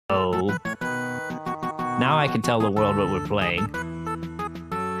Oh. Now I can tell the world what we're playing.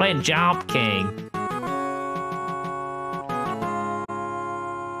 Playing Jump King.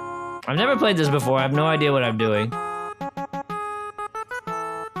 I've never played this before. I have no idea what I'm doing.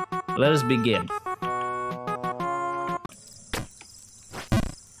 Let us begin.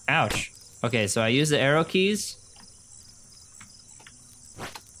 Ouch. Okay, so I use the arrow keys.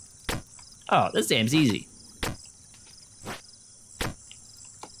 Oh, this game's easy.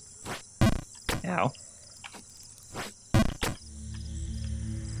 Ow.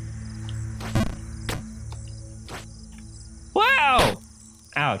 Wow!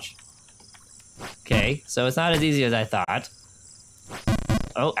 Ouch. Okay, so it's not as easy as I thought.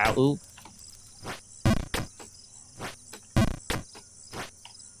 Oh, ow, ooh.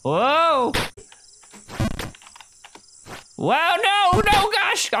 Whoa! Wow, no,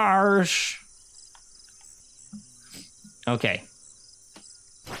 gosh. Okay.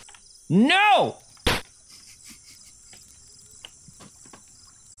 No!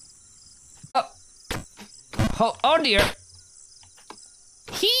 Oh dear.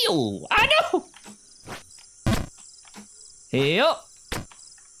 Heal! I know! Heal!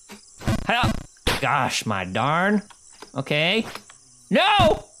 Gosh, my darn. Okay.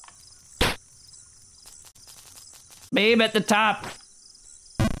 No! Babe at the top.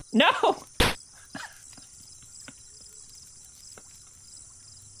 No!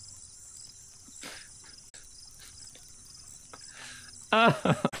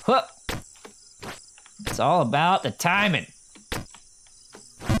 It's all about the timing.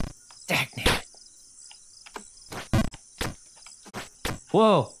 Dagnabbit.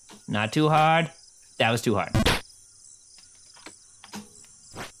 Whoa, not too hard. That was too hard.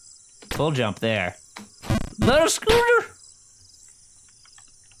 Full jump there. Little scooter.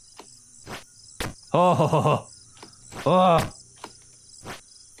 Oh.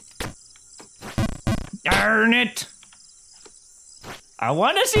 Darn it. I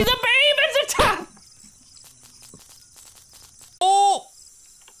want to see the babe at the top. Oh.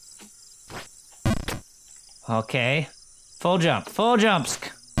 Okay. Full jumps.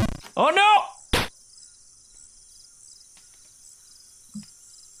 Oh no.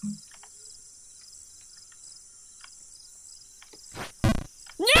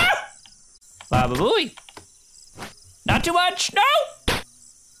 No! Baba Booey. Not too much, no!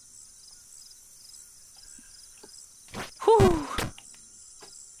 Whew.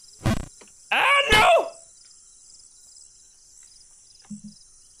 Ah, no!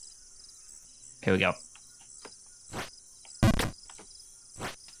 Here we go.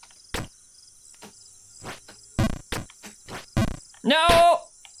 No!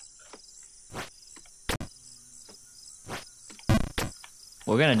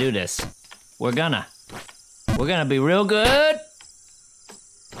 We're gonna do this. We're gonna be real good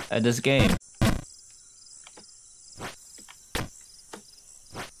at this game.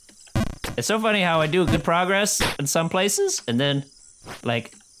 It's so funny how I do good progress in some places, and then,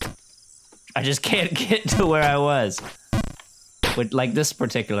 like, I just can't get to where I was. With, like, this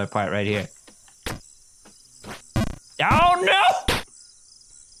particular part right here. Oh, no!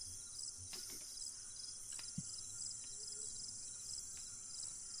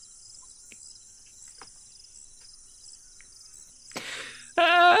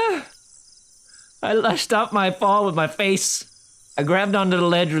 I stopped my fall with my face. I grabbed onto the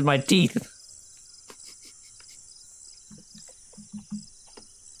ledge with my teeth.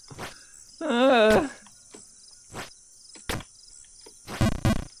 Oh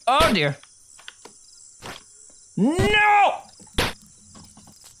dear. No!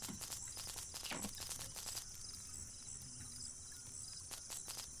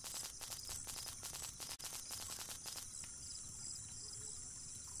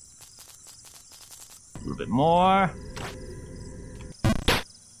 A little bit more.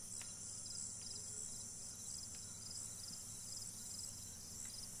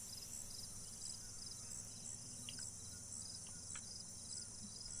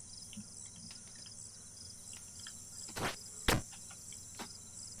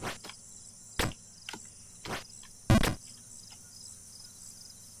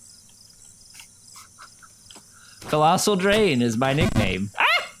 Colossal Drain is my nickname. Ah!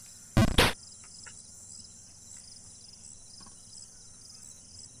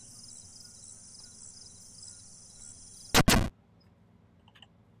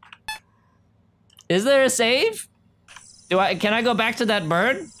 Is there a save? Can I go back to that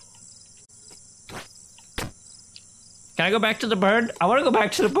bird? Can I go back to the bird? I want to go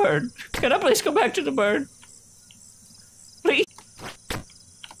back to the bird. Can I please go back to the bird? Please.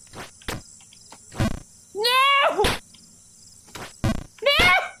 No!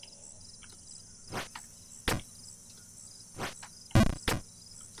 No!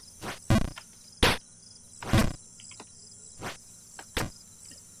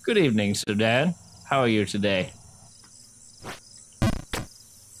 Good evening, Sudan. How are you today?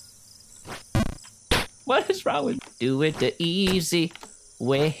 What is wrong with me? Do it the easy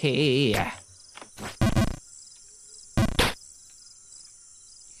way.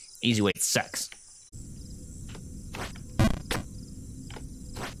 Easy way sucks.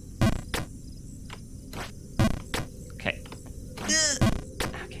 Okay.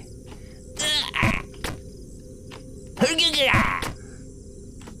 Okay.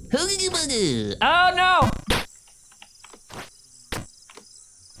 Oh no!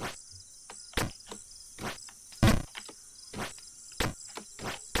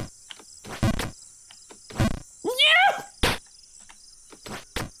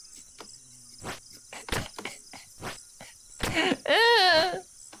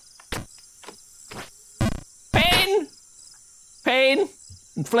 Pain! Pain!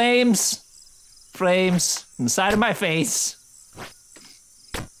 And flames! Flames inside of my face.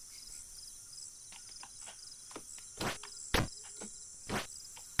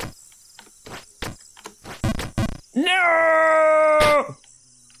 No!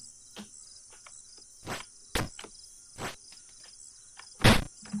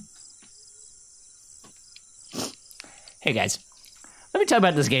 Hey guys, let me talk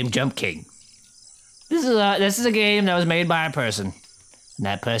about this game, Jump King. This is a game that was made by a person, and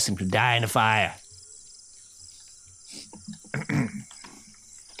that person could die in a fire.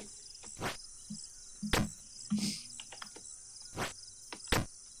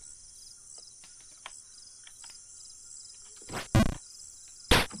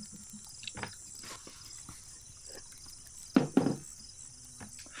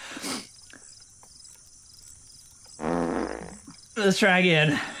 Let's try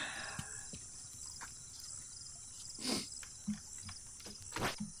again.